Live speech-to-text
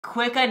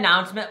quick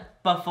announcement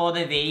before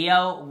the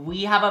video.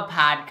 We have a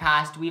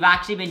podcast. We've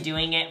actually been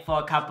doing it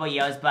for a couple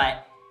years,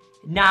 but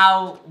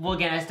now we're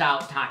gonna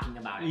start talking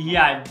about it.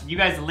 Yeah, you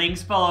guys,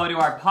 links below to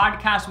our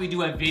podcast. We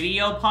do a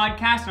video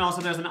podcast, and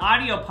also there's an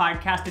audio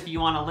podcast if you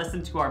want to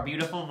listen to our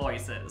beautiful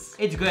voices.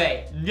 It's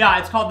great. Yeah,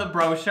 it's called The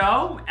Bro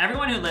Show.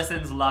 Everyone who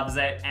listens loves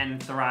it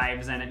and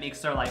thrives, and it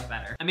makes their life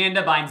better.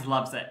 Amanda Bynes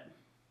loves it.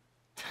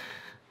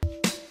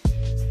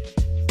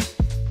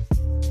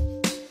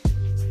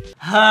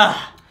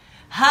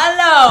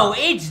 Hello,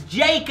 it's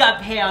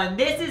Jacob here, and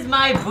this is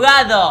my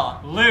brother,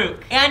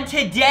 Luke. And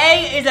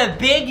today is a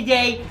big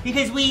day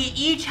because we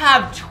each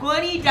have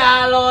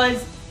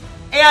 $20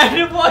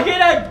 and we're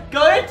gonna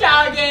go to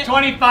Target.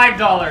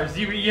 $25,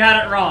 you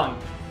had it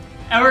wrong.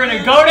 And we're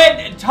gonna go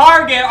to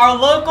Target, our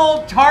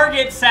local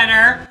Target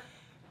center.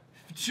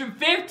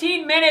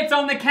 15 minutes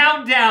on the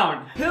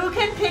countdown. Who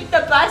can pick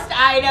the best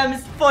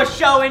items for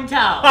show and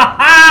tell? Ha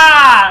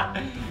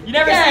ha! You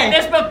never seen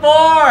this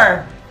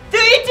before. 3,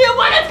 2,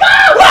 1, let's go!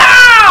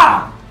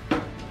 Ah!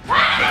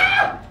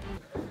 Ah!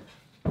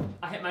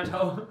 I hit my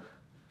toe.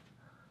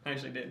 I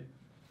actually did.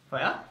 Oh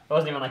yeah? It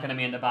wasn't even like an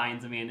Amanda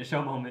Bynes Amanda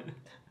show moment.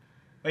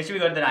 Wait, should we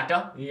go to the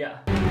doctor? Yeah.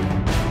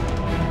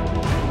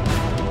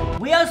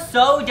 We are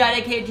so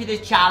dedicated to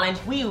this challenge.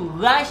 We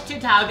rushed to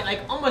Target,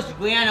 like almost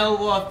ran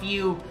over a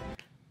few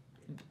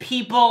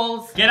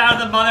peoples. Get out of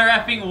the mother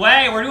effing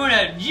way. We're doing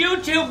a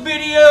YouTube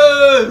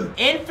video.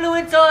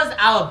 Influencers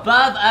are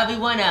above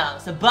everyone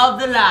else, above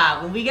the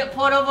law. When we get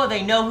pulled over,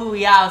 they know who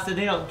we are, so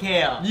they don't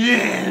care.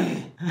 Yeah.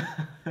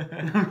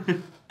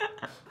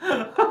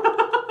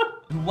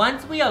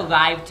 Once we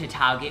arrived to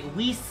Target,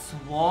 we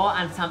swore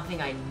on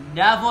something I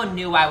never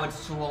knew I would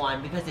swear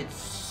on because it's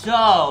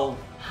so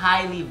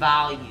highly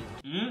valued.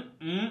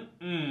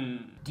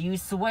 Do you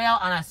swear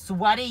on a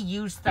sweaty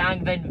used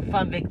thing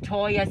from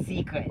Victoria's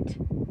Secret?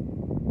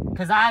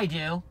 Cause I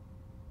do.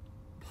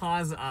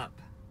 Pause up.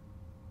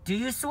 Do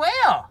you swear?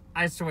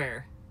 I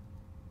swear.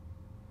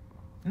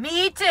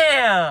 Me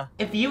too!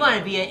 If you want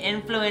to be an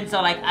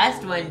influencer like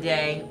us one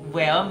day,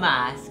 wear a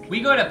mask. We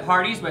go to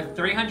parties with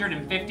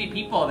 350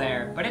 people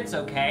there, but it's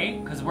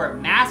okay, because we're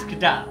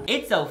masked up.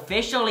 It's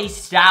officially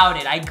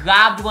started. I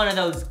grabbed one of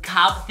those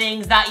cup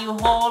things that you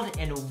hold,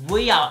 and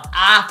we are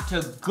off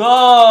to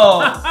go!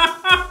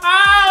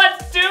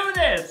 Let's do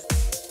this!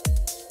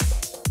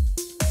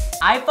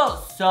 I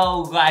felt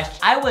so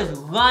rushed. I was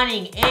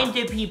running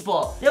into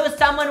people. There was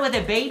someone with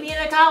a baby in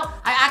a car.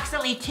 I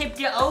accidentally tipped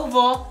it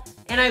over,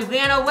 and I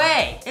ran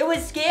away. It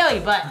was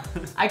scary, but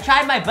I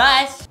tried my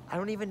best. I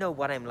don't even know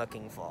what I'm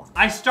looking for.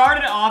 I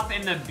started off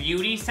in the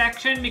beauty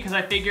section because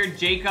I figured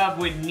Jacob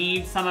would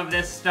need some of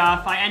this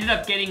stuff. I ended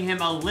up getting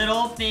him a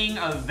little thing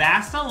of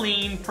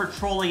Vaseline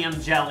petroleum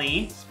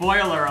jelly.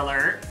 Spoiler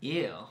alert.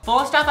 Ew.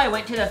 First off, I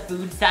went to the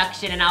food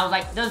section and I was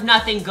like, there's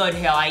nothing good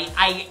here.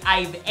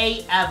 I've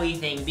ate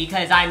everything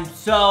because I'm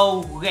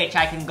so rich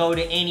I can go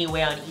to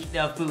anywhere and eat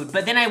their food.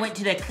 But then I went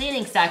to the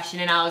cleaning section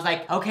and I was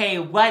like, okay,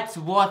 what's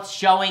worth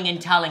showing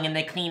and telling in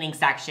the cleaning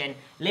section?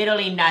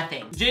 Literally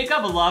nothing.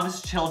 Jacob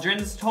loves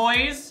children's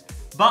toys,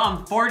 but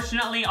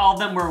unfortunately all of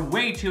them were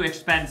way too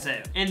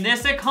expensive. In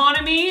this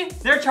economy,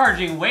 they're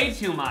charging way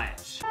too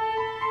much.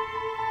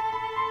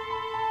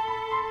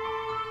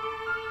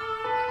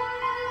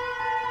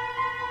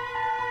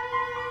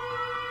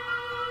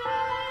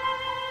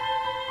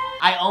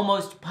 I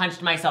almost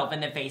punched myself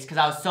in the face because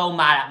I was so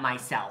mad at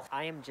myself.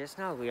 I am just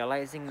now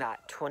realizing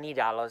that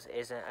 $20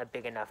 isn't a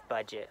big enough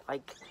budget.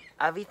 Like,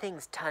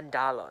 everything's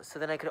 $10, so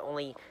then I could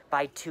only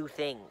buy 2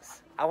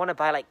 things. I want to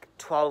buy like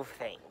 12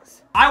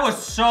 things. I was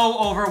so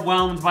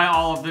overwhelmed by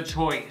all of the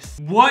choice.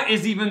 What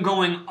is even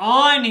going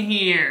on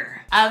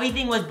here?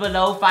 Everything was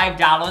below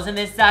 $5 in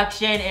this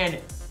section,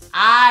 and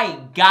I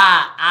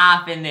got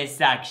off in this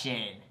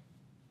section.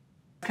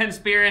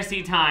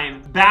 Conspiracy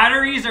time.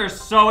 Batteries are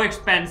so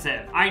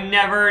expensive. I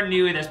never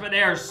knew this, but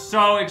they are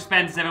so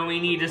expensive and we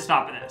need to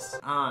stop this.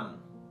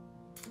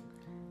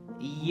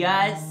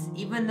 Yes,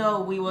 even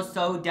though we were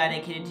so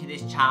dedicated to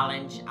this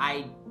challenge,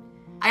 I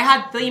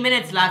had 3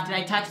 minutes left and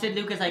I texted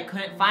Lucas I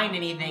couldn't find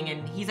anything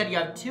and he said you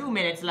have 2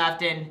 minutes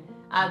left, and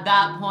at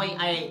that point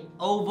I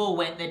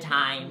overwent the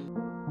time.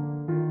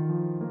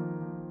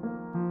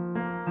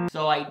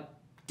 So I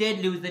did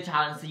lose the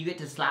challenge, so you get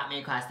to slap me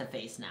across the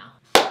face now.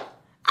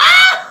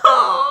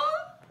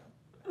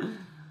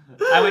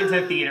 I went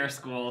to theater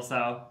school,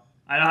 so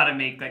I know how to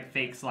make like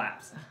fake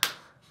slaps.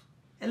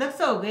 It looks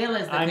so real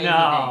as the crazy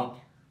know.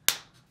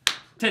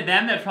 To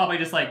them, that's probably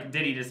just like,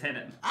 did he just hit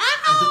him?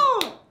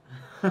 Ow!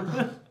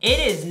 It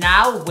is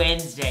now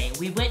Wednesday.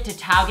 We went to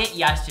Target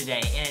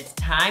yesterday, and it's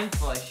time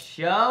for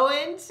show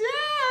and tell.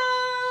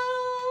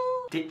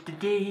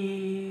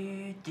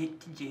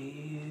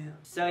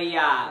 So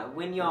yeah,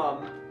 when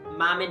your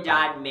mom and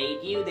dad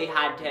made you, they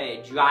had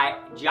to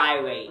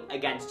gyrate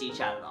against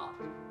each other.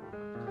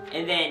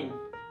 And then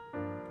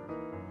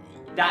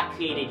that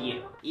created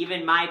you.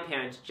 Even my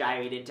parents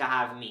gyrated to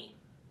have me.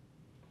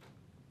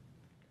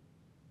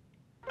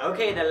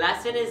 Okay, the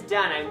lesson is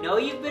done. I know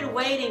you've been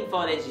waiting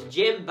for this.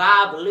 Jim,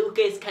 Bob,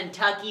 Lucas,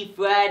 Kentucky,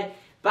 Fred.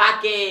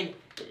 back in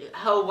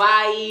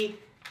Hawaii.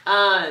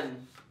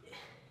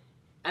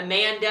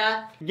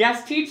 Amanda.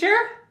 Yes, teacher?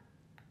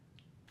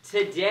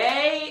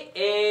 Today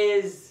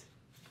is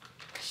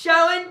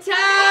show and tell!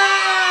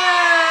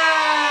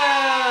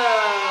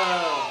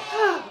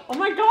 Oh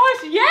my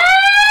gosh,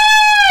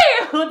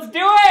 yay! Let's do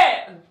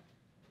it!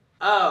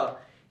 Oh,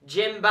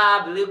 Jim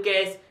Bob,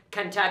 Lucas,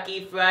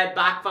 Kentucky Fred,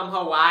 back from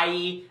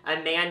Hawaii.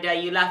 Amanda,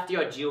 you left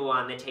your jewel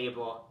on the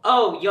table.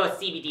 Oh, your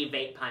CBD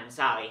vape pen,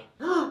 sorry.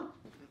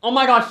 Oh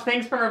my gosh,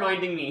 thanks for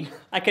reminding me.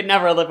 I could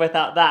never live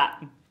without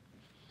that.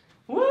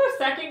 Woo,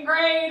 2nd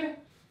grade!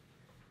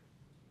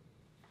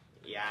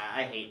 Yeah,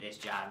 I hate this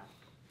job.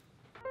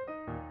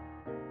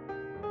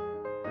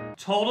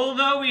 Total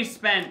though, we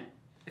spent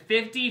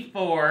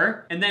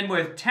 54, and then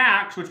with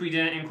tax, which we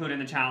didn't include in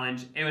the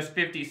challenge, it was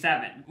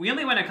 57. We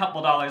only went a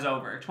couple dollars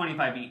over,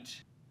 25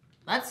 each.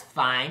 That's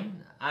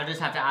fine. I'll just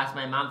have to ask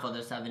my mom for the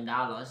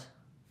 $7.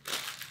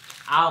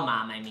 Our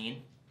mom, I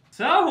mean.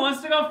 So, who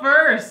wants to go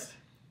first?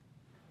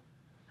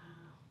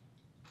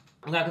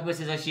 Rock, paper,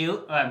 scissors,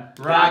 shoot.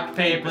 Rock,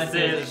 paper,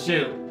 scissors,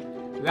 shoot.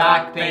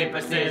 Rock, paper,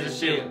 scissors,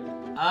 shoot.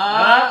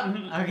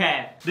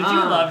 Okay. Did you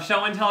love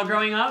show and tell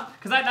growing up?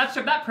 Because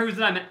that proves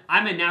that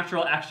I'm a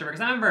natural extrovert.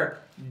 Because I remember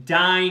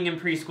dying in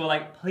preschool,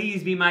 like,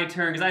 please be my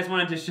turn, because I just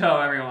wanted to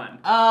show everyone.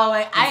 Oh,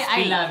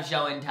 I love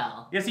show and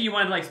tell. Yeah, so you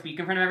wanted to like speak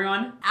in front of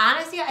everyone?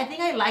 Honestly, I think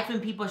I like when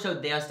people show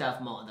their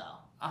stuff more, though.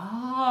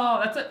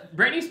 Oh, that's what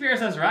Britney Spears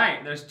is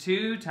right. There's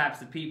 2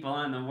 types of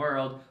people in the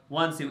world.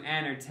 Ones who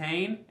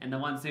entertain and the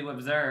ones who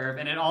observe.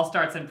 And it all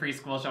starts in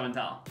preschool show and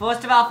tell.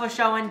 First of all, for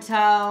show and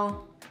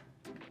tell,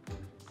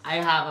 I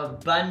have a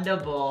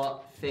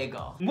bendable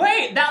figure.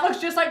 Wait, that looks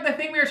just like the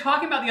thing we were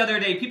talking about the other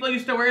day. People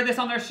used to wear this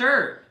on their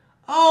shirt.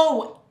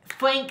 Oh,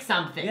 Frank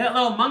something. Yeah, that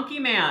little monkey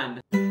man.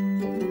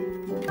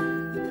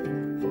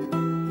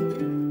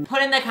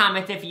 Put in the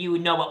comments if you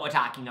know what we're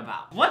talking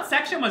about. What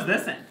section was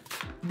this in?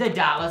 The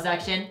dollar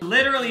section.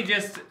 Literally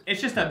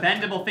it's just a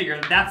bendable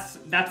figure. That's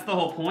the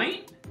whole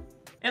point?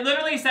 It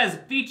literally says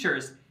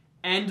features,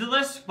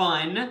 endless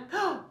fun,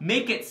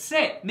 make it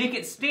sit, make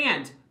it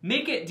stand,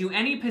 make it do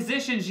any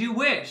positions you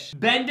wish.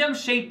 Bend them,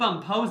 shape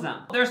them, pose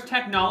them. There's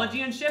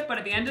technology and shit, but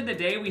at the end of the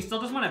day, we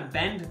still just want to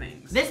bend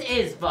things. This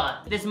is fun.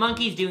 This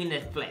monkey's doing the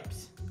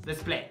flips. The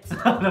splits.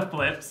 The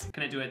flips.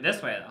 Can I do it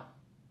this way though?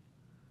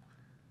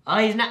 Oh,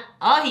 he's not.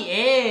 Oh, he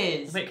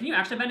is. Wait, can you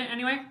actually bend it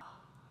anyway? I feel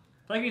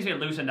like it needs to be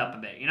loosened up a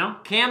bit, you know?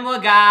 Camera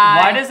guy.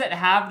 Why does it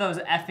have those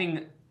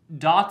effing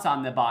dots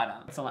on the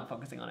bottom? Still not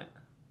focusing on it.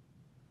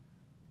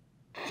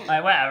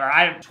 Like, whatever.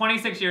 I'm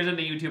 26 years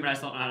into YouTube and I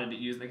still don't know how to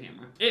use the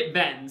camera. It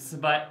bends,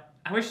 but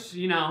I wish,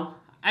 you know,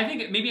 I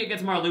think maybe it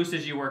gets more loose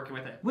as you work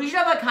with it. We should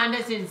have a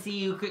contest and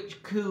see who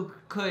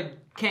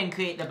can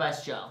create the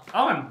best show.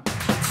 Oh,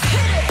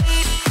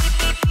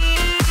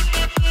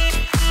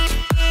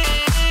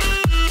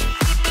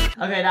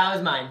 Okay, that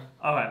was mine.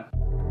 okay.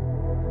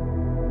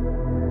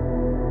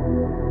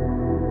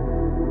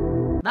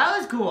 That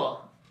was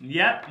cool.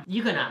 Yep.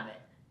 You can have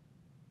it.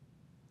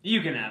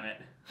 You can have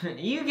it.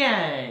 You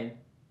can.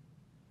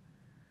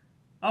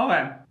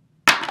 Okay.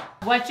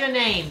 What's your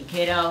name,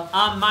 kiddo?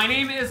 My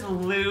name is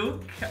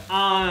Luke.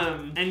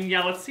 And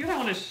yeah, let's see what I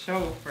want to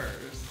show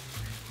first.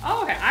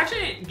 Oh, okay. I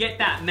actually didn't get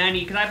that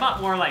many because I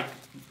bought more like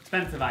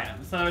expensive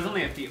items, so there's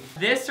only a few.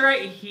 This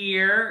right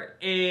here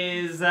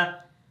is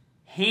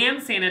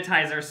hand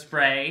sanitizer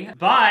spray,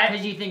 but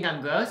Because you think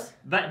I'm gross?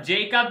 But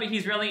Jacob,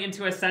 he's really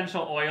into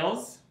essential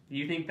oils.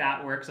 You think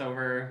that works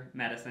over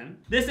medicine?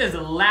 This is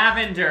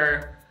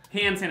lavender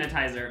hand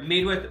sanitizer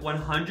made with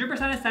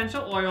 100%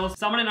 essential oils.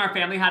 Someone in our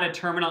family had a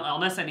terminal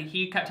illness and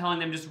he kept telling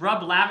them just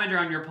rub lavender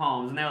on your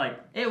palms and they're like,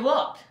 It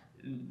worked.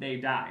 they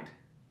died.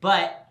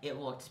 But it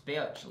worked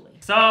spiritually.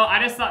 So I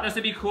just thought this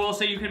would be cool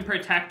so you can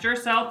protect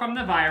yourself from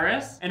the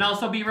virus and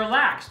also be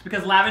relaxed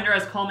because lavender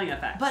has calming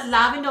effects. But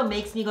lavender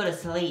makes me go to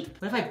sleep.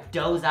 What if I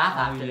doze off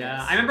after Yeah,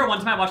 this? I remember one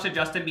time I watched a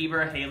Justin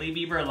Bieber, Hailey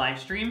Bieber live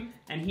stream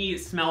and he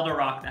smelled a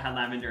rock that had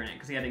lavender in it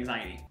because he had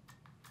anxiety.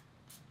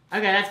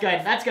 Okay, that's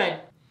good. That's good.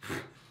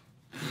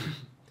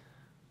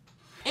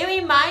 It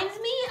reminds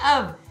me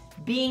of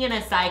being in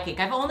a psychic.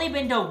 I've only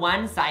been to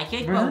one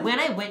psychic, Really? but when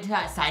I went to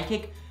that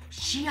psychic,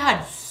 she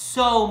had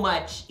so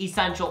much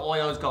essential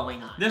oils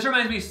going on. This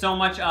reminds me so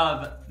much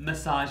of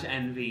massage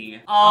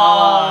envy.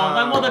 Oh,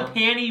 when will the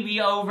panty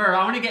be over?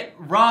 I want to get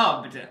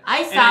rubbed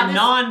I saw in a this-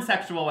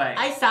 non-sexual way.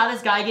 I saw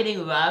this guy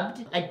getting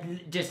rubbed,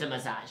 like just a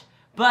massage,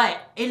 but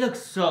it looks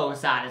so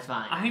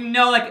satisfying. I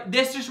know, like,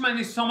 this just reminds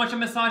me so much of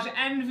massage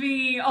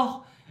envy.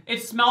 Oh,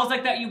 it smells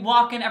like that. You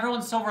walk in,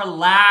 everyone's so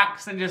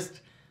relaxed and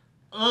just,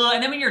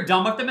 and then when you're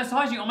done with the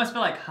massage, you almost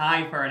feel like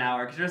high for an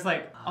hour because you're just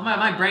like, oh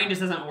my brain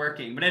just isn't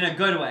working, but in a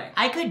good way.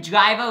 I could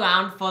drive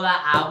around for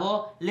that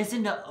hour,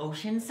 listen to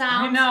ocean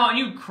sounds. I know, and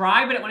you'd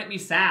cry, but it wouldn't be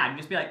sad. You'd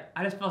just be like,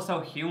 I just feel so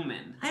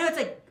human. I know, it's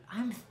like,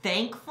 I'm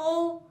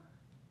thankful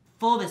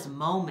for this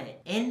moment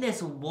in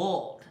this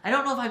world. I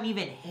don't know if I'm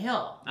even here.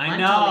 I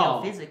mentally know.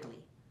 or physically.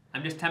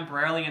 I'm just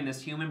temporarily in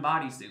this human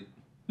bodysuit.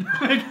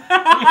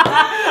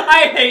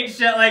 I hate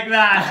shit like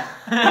that.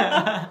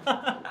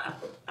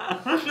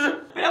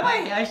 Whenever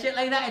I hear shit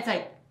like that, it's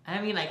like, I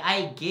mean, like,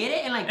 I get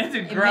it, and like, It's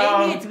maybe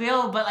gross. it's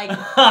real, but like, it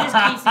just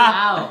creeps me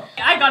out.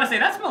 I gotta say,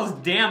 that smells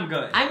damn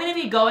good. I'm gonna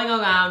be going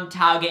around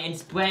Target and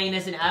spraying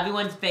this in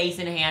everyone's face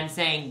and hands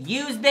saying,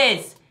 use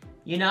this,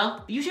 you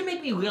know? You should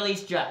make me really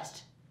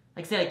stressed.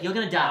 Like, say, like, you're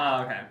gonna die.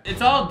 Oh, okay.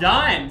 It's all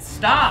done.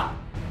 Stop.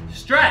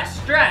 Stress,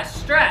 stress,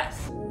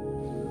 stress. Did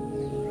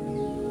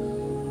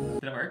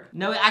it work?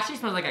 No, it actually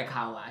smells like a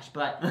car wash,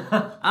 but,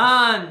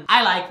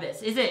 I like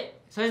this. Is it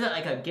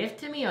like a gift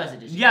to me, or is it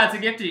just? Yeah, it's a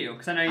gift to you,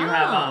 because I know you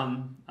have,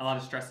 Oh. a lot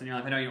of stress in your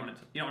life. I know you don't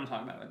want to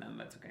talk about it with them,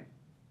 but it's okay.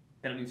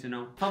 They don't need to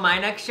know. For my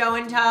next show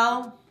and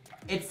tell,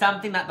 it's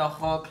something that the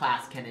whole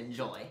class can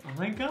enjoy. Oh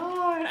my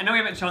god. I know we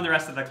haven't shown the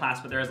rest of the class,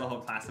 but there is a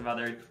whole class of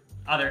other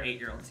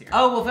 8-year-olds here.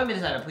 Oh, well, for me,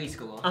 this is at a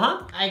preschool.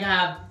 Uh-huh. I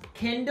have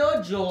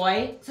Kinder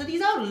Joy. So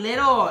these are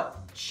little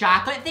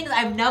chocolate things.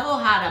 I've never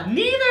had them.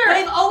 Neither! But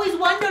I've always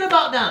wondered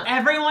about them.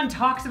 Everyone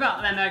talks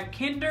about them, like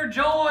Kinder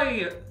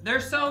Joy.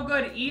 They're so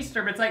good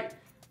Easter, but it's like,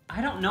 I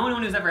don't know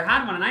anyone who's ever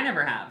had one, and I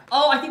never have.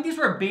 Oh, I think these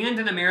were banned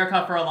in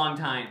America for a long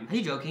time. Are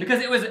you joking?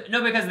 Because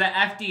because the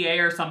FDA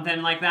or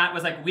something like that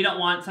was like, we don't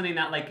want something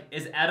that like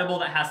is edible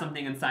that has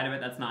something inside of it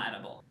that's not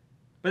edible.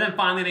 But then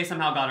finally they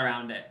somehow got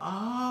around it.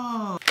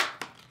 Oh.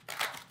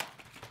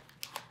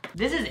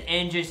 This is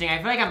interesting. I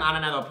feel like I'm on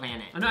another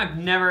planet. I know I've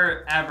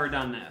never ever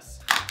done this.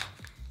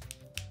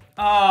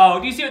 Oh,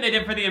 do you see what they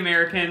did for the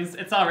Americans?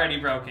 It's already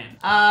broken.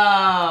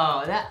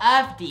 Oh, the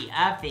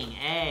effing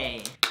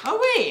A. Oh,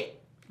 wait.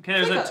 Okay,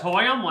 there's Like a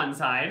toy on one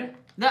side.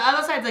 The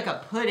other side's like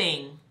a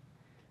pudding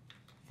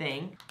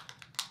thing.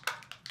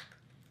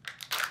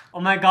 Oh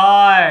my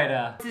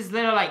god. It's this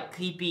little like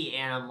creepy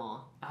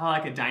animal. Oh,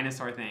 like a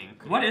dinosaur thing.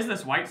 What is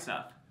this white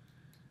stuff?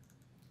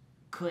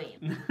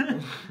 Cream.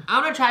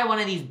 I'm gonna try one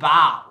of these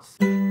balls.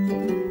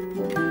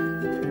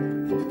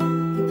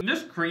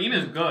 This cream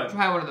is good.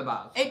 Try one of the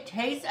balls. It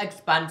tastes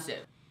expensive.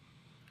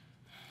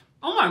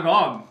 Oh my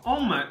god. Oh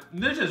my,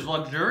 this is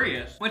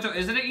luxurious. Wait, so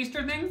is it an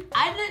Easter thing?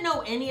 I didn't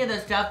know any of the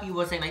stuff you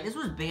were saying. Like, this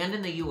was banned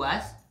in the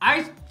US.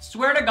 I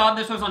swear to God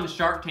this was on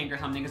Shark Tank or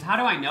something, because how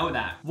do I know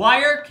that?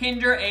 Why are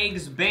Kinder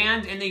Eggs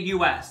banned in the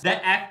US? The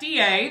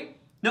FDA,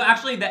 no,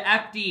 actually the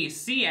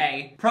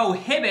FDCA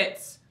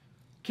prohibits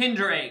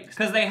Kinder Eggs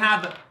because they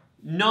have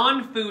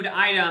non-food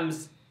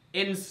items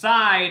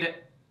inside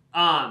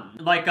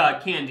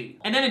candy.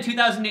 And then in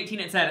 2018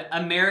 it said,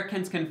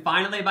 Americans can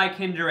finally buy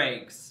Kinder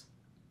Eggs,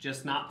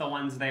 just not the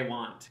ones they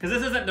want. Because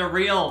this isn't the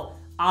real,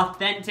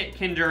 authentic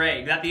Kinder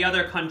Egg that the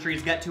other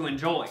countries get to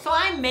enjoy. So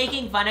I'm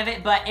making fun of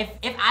it, but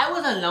if I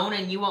was alone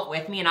and you weren't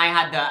with me and I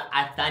had the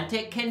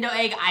authentic Kinder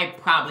Egg, I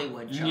probably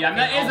would choke Yeah,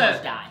 that and is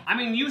almost die. I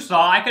mean, you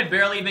saw, I could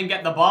barely even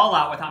get the ball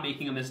out without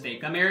making a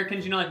mistake.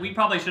 Americans, you know, like, we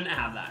probably shouldn't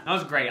have that. That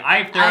was great.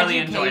 I thoroughly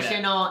enjoyed it.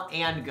 Educational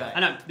and good. I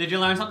know. Did you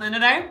learn something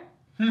today?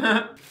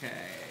 Okay.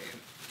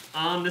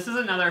 This is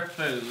another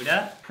food.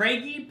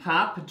 Praggy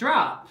Pop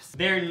Drops.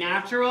 They're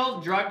natural,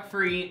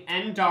 drug-free,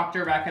 and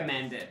doctor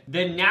recommended.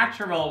 The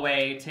natural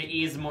way to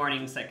ease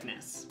morning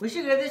sickness. We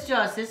should give this to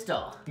our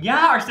sister.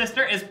 Yeah, our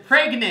sister is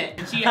pregnant.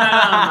 And she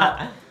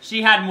had,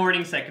 she had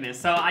morning sickness.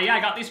 So yeah, I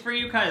got these for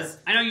you because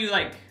I know you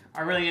like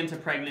are really into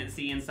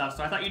pregnancy and stuff.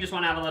 So I thought you just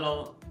want to have a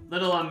little,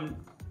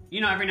 you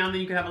know, every now and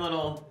then you could have a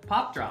little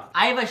pop drop.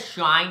 I have a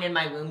shrine in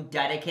my room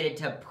dedicated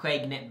to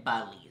pregnant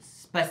bellies.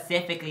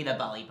 Specifically the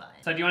belly button.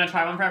 So do you want to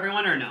try one for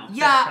everyone or no?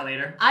 Yeah, for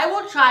later. I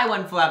will try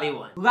one for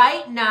everyone.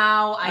 Right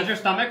now, Does your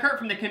stomach hurt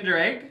from the Kinder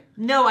Egg?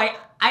 No, I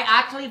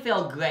actually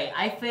feel great.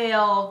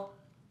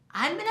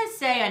 I'm gonna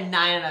say a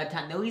 9 out of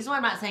 10. The reason why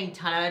I'm not saying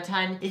 10 out of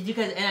 10 is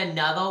because in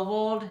another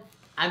world,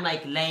 I'm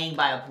like laying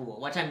by a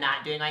pool, which I'm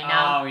not doing right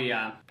now. Oh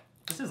yeah.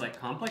 This is like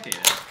complicated.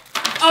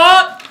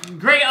 Oh!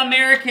 Great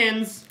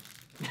Americans!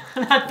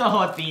 That's the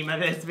whole theme of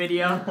this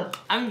video.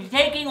 I'm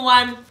taking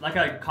one. Like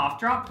a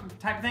cough drop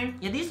type thing?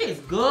 Yeah, these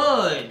taste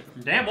good.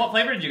 Damn, what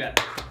flavor did you get?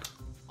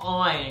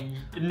 Orange.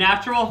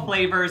 Natural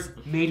flavors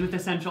made with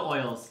essential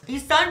oils.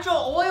 Essential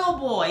oil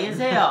boy is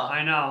here.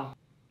 I know.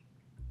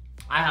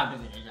 I have to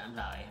finish, I'm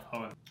sorry.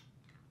 Oh.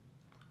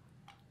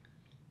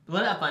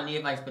 Would that funny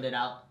if I spit it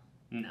out?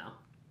 No.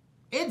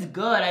 It's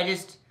good,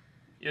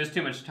 It was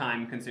too much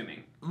time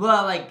consuming.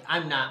 well, like,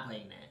 I'm not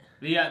pregnant.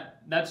 Yeah,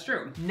 that's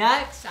true.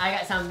 Next, I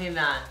got something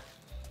that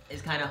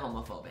is kind of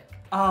homophobic.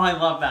 Oh, I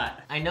love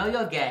that. I know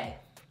you're gay,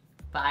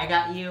 but I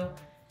got you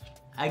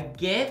a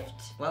gift.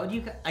 What would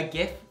you call a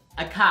gift?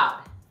 A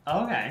card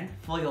Okay.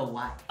 for your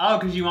wife. Oh,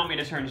 because you want me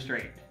to turn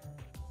straight.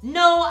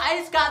 No, I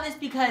just got this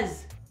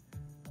because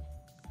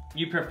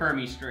You prefer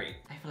me straight.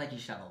 I feel like you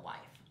should have a wife.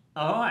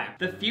 Oh,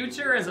 the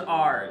future is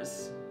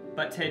ours,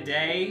 but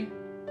today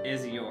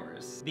is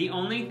yours. The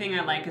only thing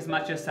I like as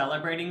much as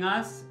celebrating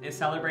us is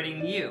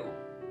celebrating you,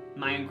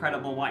 my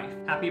incredible wife.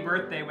 Happy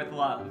birthday with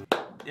love.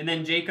 And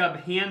then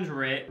Jacob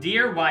handwrit,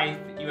 dear wife,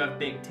 you have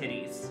big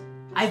titties.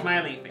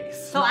 Smiley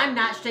face. So I'm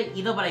not straight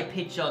either, but I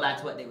picture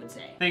that's what they would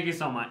say. Thank you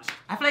so much.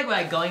 I feel like we're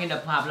like going into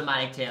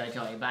problematic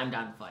territory, but I'm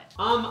down for it.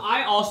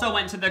 I also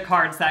went to the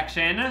card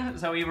section,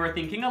 so we were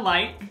thinking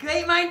alike.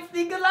 Great minds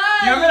think alike!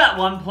 You remember that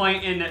one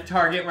point in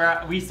Target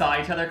where we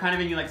saw each other kind of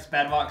and you like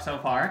sped walked so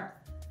far?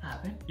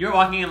 Happened? You were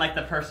walking in like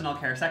the personal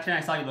care section.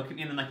 I saw you look at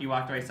me and then like you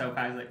walked away so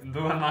fast. Like,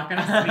 boo, I'm not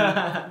gonna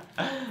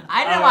see.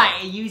 I don't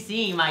want you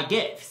seeing my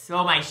gifts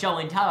or my show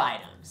and tell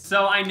items.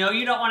 So I know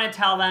you don't want to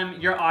tell them,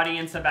 your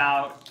audience,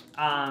 about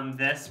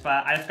this,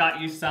 but I just got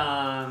you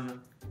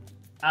some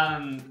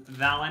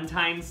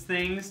Valentine's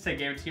things to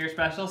give to your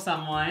special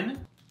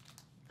someone.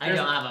 I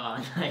don't have a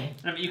Valentine.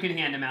 No, but you can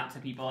hand them out to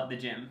people at the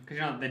gym. Because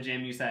you know the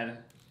gym you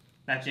said,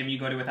 that gym you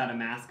go to without a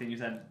mask, and you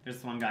said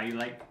there's one guy you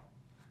like.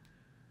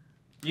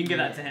 You can give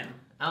that to him.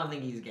 I don't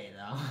think he's gay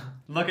though.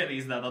 Look at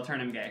these though, they'll turn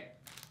him gay.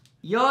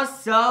 You're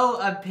so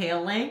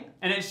appealing.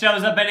 And it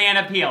shows a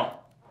banana peel.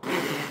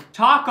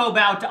 Taco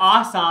bout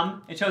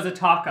awesome. It shows a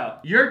taco.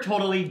 You're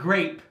totally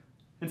grape.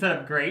 Instead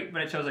of grape,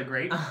 but it shows a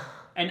grape.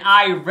 And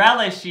I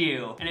relish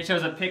you. And it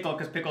shows a pickle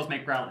because pickles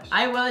make relish.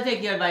 I will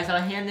take your advice.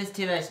 I'll hand this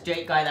to the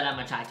straight guy that I'm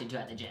attracted to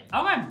at the gym.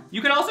 Okay.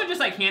 You could also just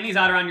like hand these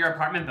out around your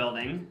apartment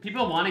building.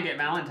 People want to get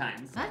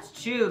Valentine's. That's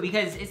true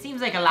because it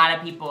seems like a lot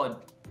of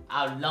people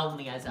are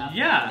lonely as of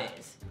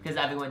this. Because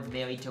everyone's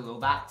married to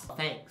robots.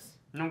 Thanks.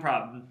 No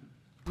problem.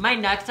 My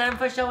next item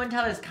for show and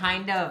tell is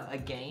kind of a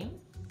game.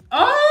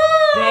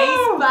 Oh!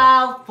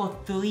 Baseball for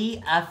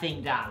 $3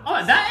 effing.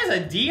 Oh, that is a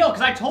deal,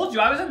 because I told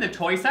you I was in the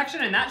toy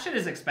section and that shit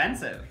is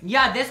expensive.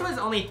 Yeah, this was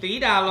only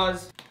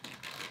 $3.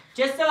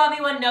 Just so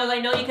everyone knows, I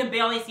know you can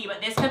barely see, but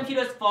this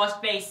computer's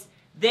first base,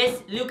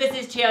 this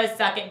Lucas's chair is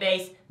second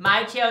base,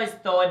 my chair is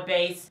third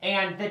base,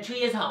 and the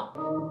tree is home.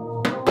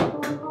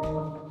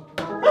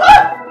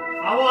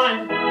 I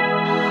won.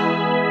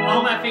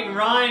 Oh, my effing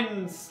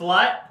run,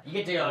 slut. You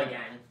get to go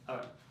again.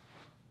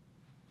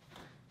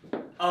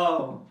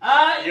 Oh.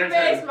 You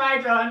faced my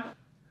turn.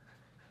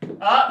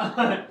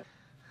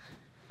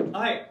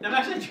 Alright, I'm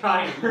actually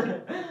trying.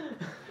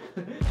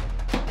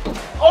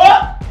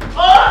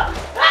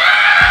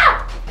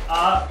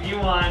 You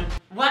won.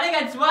 1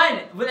 against 1.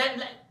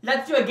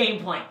 Let's do a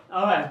game point.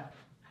 Okay.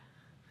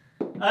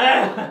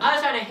 I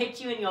was trying to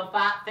hit you in your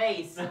fat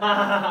face.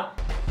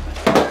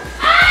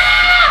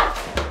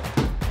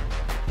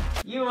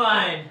 You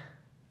won.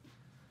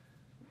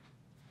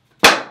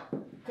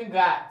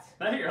 Congrats.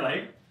 Did I hit your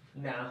leg?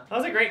 No. That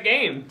was a great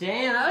game.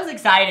 Damn, that was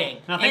exciting.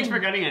 No, thanks And for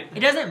getting it. It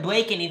doesn't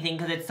break anything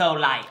because it's so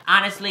light.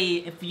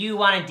 Honestly, if you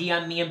want to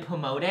DM me and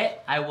promote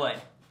it, I would.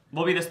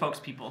 We'll be the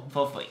spokespeople.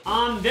 For free.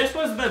 This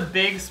was the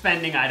big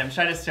spending item.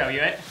 Should I just show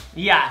you it?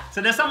 Yeah.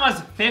 So this one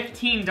was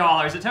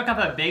 $15. It took up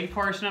a big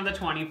portion of the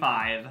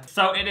 $25.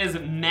 So it is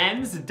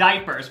men's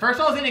diapers. First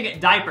I was gonna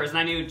get diapers, and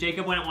I knew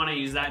Jacob wouldn't want to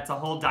use that. It's a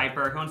whole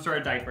diaper. Who wants to wear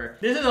a diaper?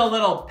 This is a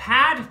little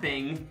pad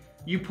thing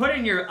you put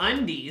in your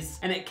undies,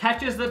 and it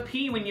catches the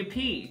pee when you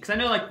pee. Because I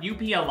know like you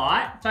pee a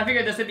lot, so I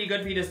figured this would be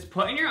good for you to just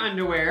put in your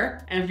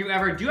underwear, and if you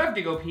ever do have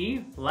to go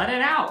pee, let it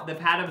out. The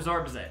pad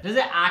absorbs it. Does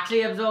it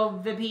actually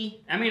absorb the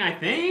pee? I mean, I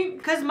think.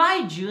 Because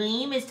my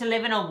dream is to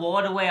live in a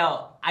world where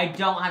I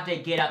don't have to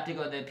get up to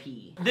go to the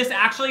pee. This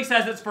actually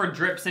says it's for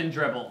drips and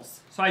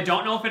dribbles. So I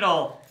don't know if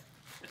it'll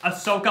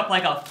soak up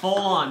like a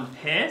full-on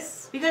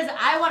piss. Because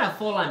I want a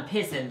full-on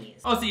piss in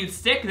these. Oh, so you'd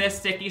stick this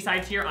sticky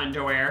side to your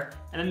underwear,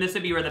 and then this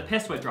would be where the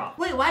piss would drop.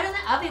 Wait, why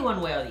doesn't everyone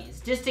wear these?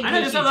 Just in case I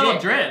know, just you a little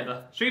drip.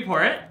 drib. Should we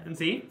pour it and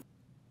see?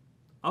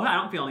 Oh, I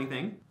don't feel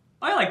anything.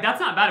 Oh, yeah, like that's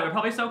not bad. It would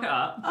probably soak it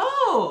up.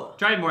 Oh.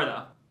 Try more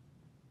though.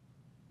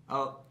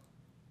 Oh.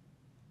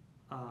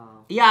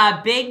 Oh. Yeah,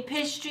 a big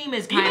piss stream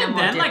is kind of more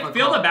then, difficult. like,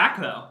 feel the back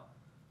though.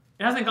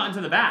 It hasn't gotten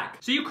to the back.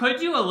 So you could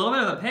do a little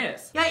bit of a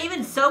piss. Yeah, it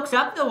even soaks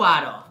up the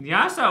water.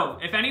 Yeah, so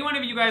if any one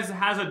of you guys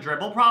has a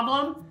dribble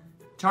problem,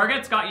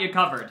 Target's got you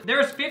covered.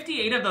 There's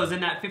 58 of those in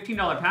that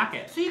 $15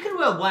 packet. So you can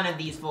wear one of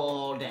these for a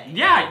whole day.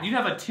 Yeah, you'd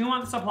have a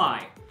 2-month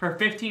supply for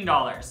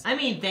 $15. I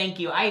mean, thank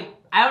you. I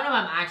don't know if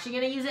I'm actually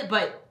gonna use it,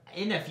 but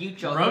in the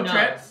future, who Road knows?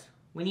 trips.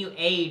 When you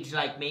age,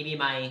 like maybe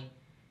my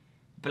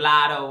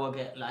bladder will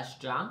get less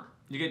drunk.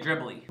 You get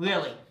dribbly.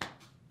 Really,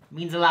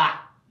 means a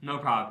lot. No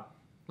problem.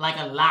 Like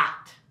a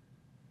lot.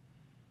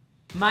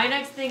 My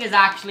next thing is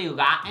actually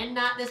rotten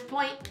at this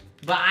point,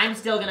 but I'm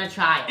still gonna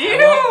try it.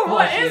 Ew,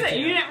 what is it?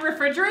 You didn't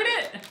refrigerate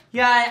it?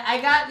 Yeah, I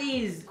got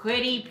these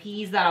pretty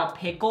peas that are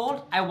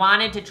pickled. I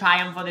wanted to try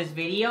them for this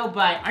video,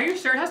 but Are you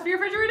sure it has to be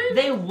refrigerated?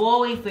 they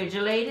were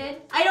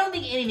refrigerated. I don't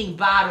think anything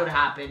bad would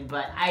happen,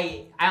 but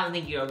I don't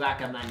think you're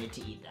recommended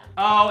to eat them.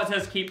 Oh, it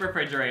says keep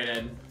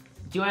refrigerated.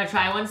 Do you want to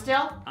try one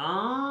still?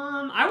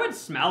 I would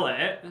smell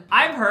it.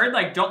 I've heard,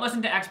 like, don't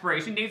listen to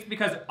expiration dates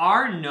because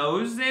our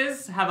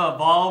noses have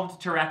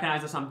evolved to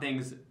recognize that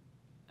something's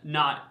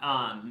not,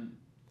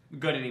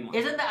 good anymore.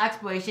 Isn't the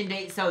expiration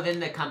date so then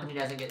the company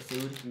doesn't get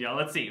sued? Yeah,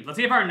 let's see. Let's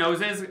see if our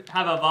noses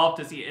have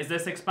evolved to see, is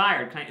this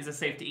expired? Is this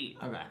safe to eat?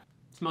 Okay.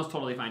 It smells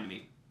totally fine to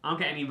me. I don't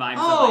get any vibes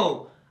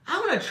Oh, I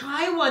want to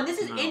try one. This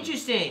is No.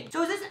 interesting.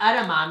 So is this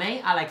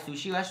edamame at like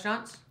sushi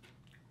restaurants?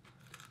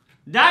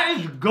 That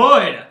is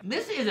good!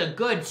 This is a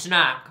good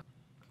snack.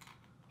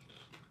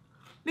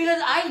 Because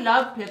I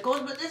love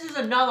pickles, but this is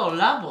another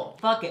level.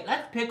 Fuck it,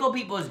 let's pickle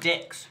people's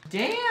dicks.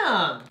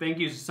 Damn. Thank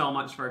you so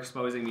much for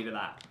exposing me to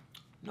that.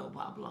 No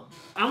problem.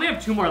 I only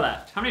have 2 more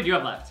left. How many do you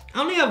have left?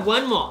 I only have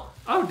one more.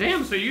 Oh,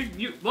 damn, so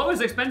you what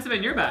was expensive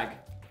in your bag?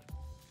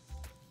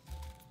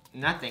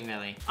 Nothing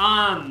really.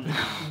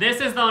 This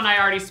is the one I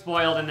already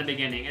spoiled in the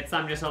beginning. It's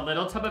just a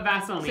little tub of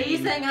Vaseline. So you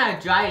saying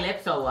have dry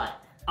lips or what?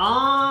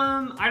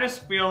 I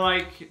just feel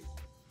like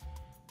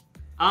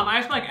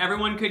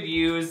everyone could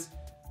use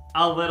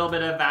a little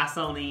bit of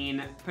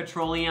Vaseline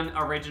Petroleum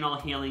Original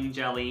Healing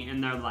Jelly in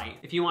their life.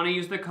 If you want to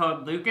use the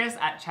code Lucas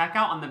at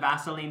checkout on the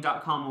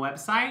Vaseline.com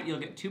website, you'll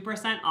get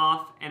 2%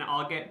 off, and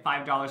I'll get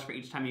 $5 for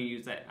each time you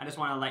use it. I just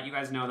want to let you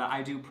guys know that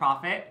I do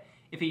profit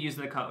if you use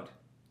the code.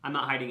 I'm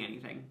not hiding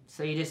anything.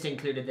 So you just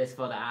included this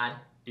for the ad?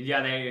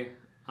 Yeah, they,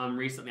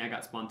 recently I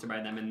got sponsored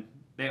by them, and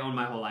they own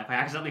my whole life. I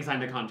accidentally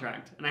signed a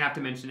contract, and I have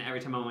to mention it every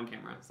time I'm on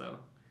camera, so.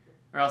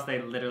 Or else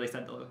they literally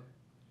said they'll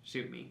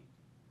shoot me.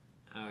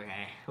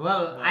 Okay.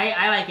 Well,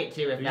 I like it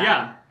too. If that.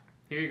 Yeah.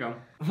 Here you go.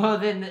 Well,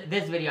 then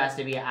this video has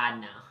to be an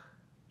ad now.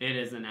 It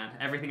is an ad.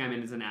 Everything I'm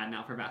in is an ad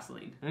now for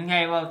Vaseline.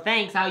 Okay, well,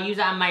 thanks. I'll use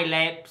it on my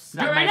lips, Do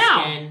it on right my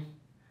now. skin.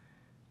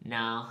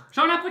 No.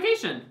 Show an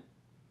application.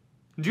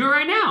 Do it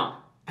right now.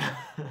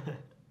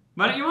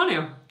 Why don't you want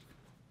to?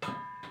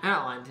 I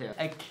don't want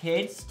to. A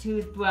kid's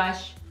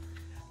toothbrush,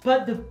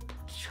 but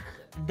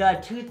the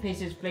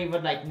toothpaste is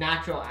flavored like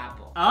natural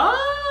apple.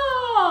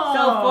 Oh!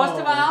 So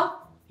first of all,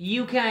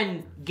 you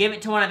can give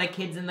it to one of the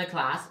kids in the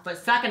class, but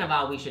second of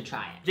all, we should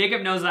try it.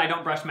 Jacob knows that I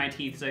don't brush my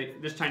teeth, so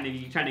just trying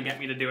to get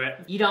me to do it.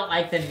 You don't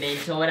like the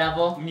mint or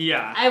whatever?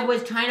 Yeah. I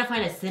was trying to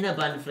find a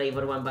Cinnabon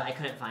flavored one, but I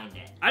couldn't find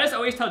it. I just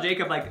always tell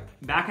Jacob, like,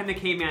 back in the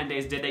caveman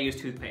days, did they use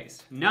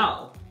toothpaste?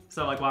 No.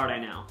 So, like, why would I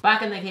now?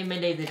 Back in the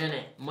caveman days, they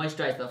didn't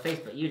moisturize their face,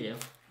 but you do.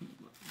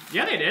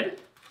 Yeah, they did.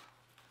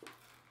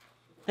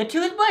 The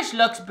toothbrush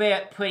looks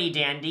pretty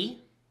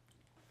dandy.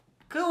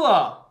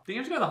 Cool. Did you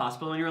have to go to the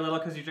hospital when you were little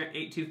because you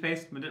ate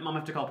toothpaste? But didn't Mom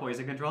have to call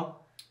poison control?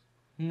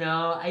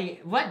 No,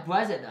 what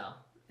was it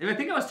though? I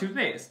think it was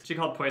toothpaste. She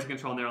called poison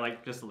control and they were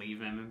like, just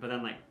leave him. But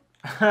then like,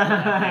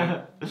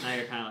 now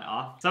you're kind of like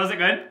off. So is it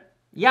good?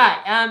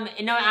 Yeah,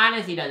 no, it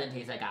honestly doesn't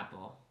taste like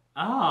apple.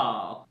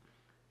 Oh.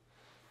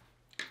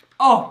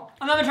 Oh,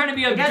 I'm not trying to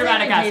be a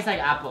dramatic ass. It taste like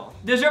apple.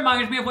 This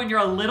reminds me of when you're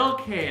a little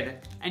kid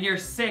and you're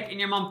sick and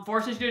your mom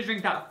forces you to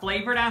drink that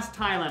flavored ass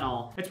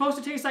Tylenol. It's supposed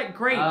to taste like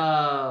grape.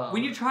 Oh.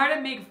 When you try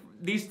to make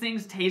these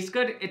things taste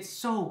good, it's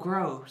so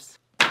gross.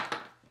 That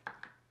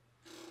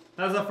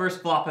was the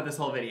first flop of this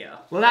whole video.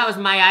 Well, that was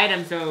my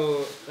item,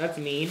 so that's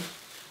mean.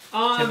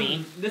 To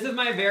me. This is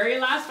my very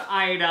last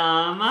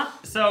item.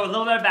 So a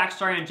little bit of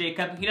backstory on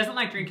Jacob. He doesn't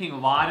like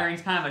drinking water.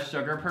 He's kind of a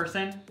sugar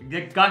person.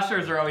 The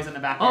gushers are always in the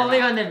back of your Only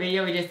mouth. on the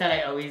video we just said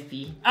I always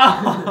pee.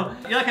 Oh,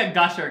 you're like a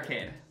gusher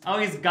kid.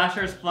 Always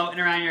gushers floating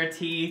around your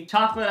teeth.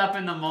 Chocolate up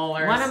in the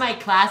molars. One of my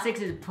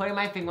classics is putting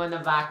my finger in the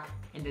back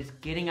and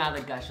just getting all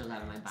the gushers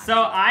out of my back.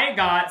 So I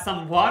got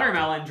some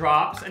watermelon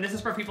drops, and this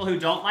is for people who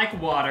don't like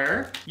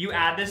water. You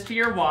add this to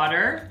your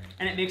water,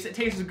 and it makes it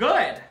taste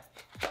good.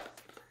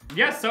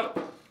 Yes, so...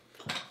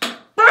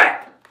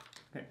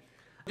 Okay.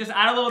 Just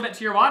add a little bit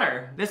to your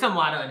water. There's some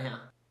water in here.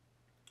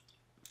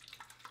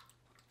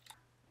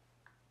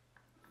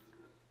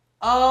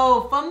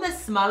 Oh, from the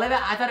smell of it,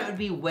 I thought it would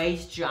be way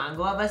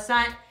stronger of a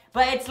scent.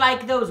 But it's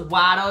like those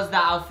waters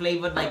that are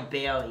flavored like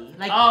barely.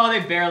 Like, oh, they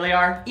barely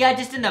are? Yeah,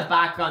 just in the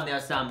background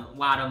there's some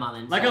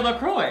watermelon. Like a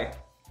LaCroix.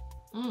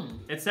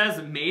 Mm. It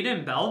says made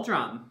in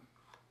Belgium.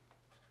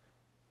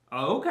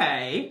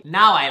 Okay.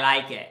 Now I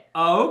like it.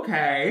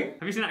 Okay.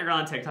 Have you seen that girl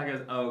on TikTok who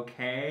goes,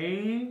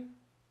 okay?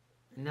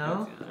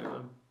 No?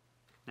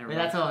 Never Wait, mind.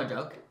 that's all a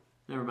joke?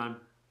 Never mind.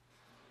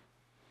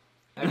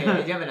 Okay,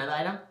 did you have another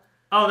item?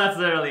 Oh, that's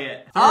literally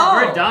it. So Oh.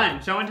 we're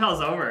done. Show and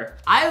tell's over.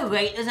 I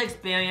rate this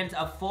experience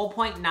a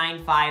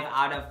 4.95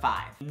 out of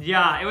 5.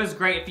 Yeah, it was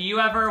great. If you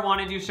ever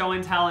want to do show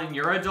and tell in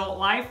your adult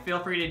life, feel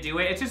free to do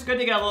it. It's just good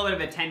to get a little bit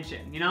of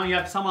attention. You know, you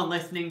have someone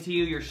listening to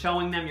you, you're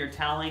showing them, you're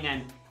telling,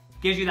 and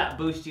gives you that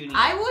boost you need.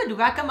 I would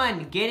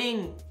recommend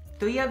getting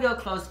 3 of your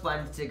close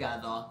friends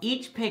together.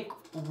 Each pick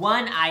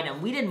one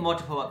item. We did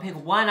multiple, but pick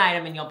one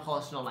item in your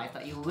personal life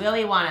that you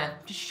really want to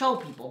just show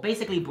people.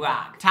 Basically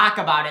brag. Talk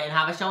about it and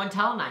have a show and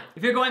tell night.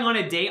 If you're going on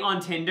a date on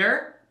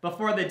Tinder,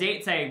 before the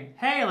date say,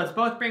 hey, let's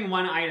both bring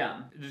one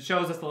item. It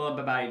shows us a little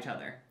bit about each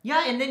other.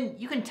 Yeah, and then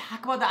you can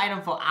talk about the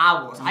item for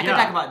hours. I could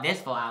talk about this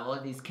for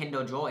hours, these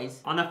Kindle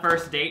Joys. On the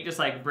first date, just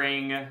like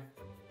bring a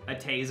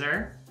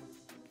taser.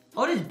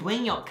 Or just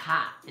bring your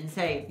cat and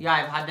say, yeah,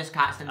 I've had this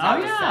cat since I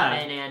was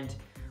 7 and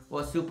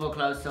we're super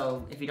close,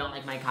 so if you don't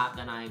like my cat,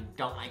 then I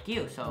don't like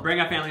you, so. Bring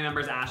a family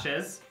member's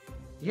ashes.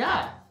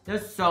 Yeah,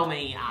 there's so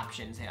many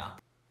options here.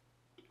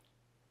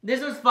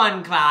 This was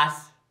fun,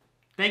 class.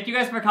 Thank you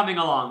guys for coming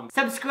along.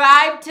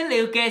 Subscribe to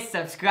Lucas,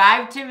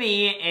 subscribe to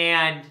me,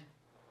 and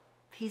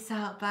peace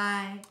out,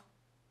 bye.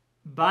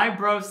 Bye,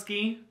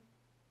 broski.